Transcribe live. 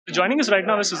Joining us right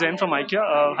now is Susanne from IKEA.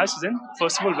 Hi, Susanne.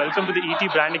 First of all, welcome to the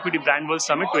ET Brand Equity Brand World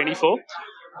Summit 24.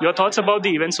 Your thoughts about the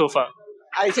event so far?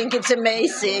 I think it's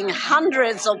amazing.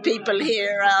 Hundreds of people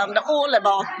here and all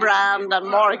about brand and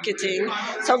marketing.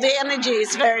 So the energy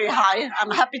is very high.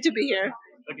 I'm happy to be here.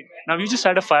 Okay. Now, we just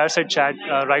had a fireside chat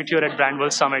right here at Brand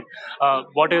World Summit.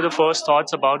 What are the first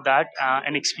thoughts about that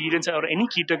and experience or any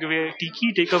key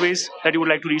takeaways that you would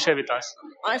like to reshare with us?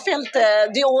 I felt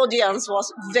the audience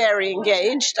was very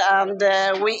engaged and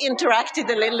we interacted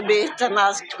a little bit and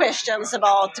asked questions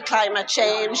about climate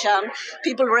change and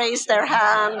people raised their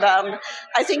hand. And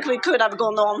I think we could have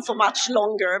gone on for much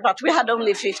longer, but we had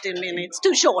only 15 minutes.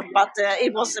 Too short, but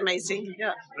it was amazing.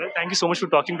 Yeah. Well, thank you so much for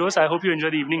talking to us. I hope you enjoy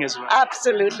the evening as well.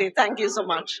 Absolutely. Thank you so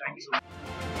much. Thank you so much.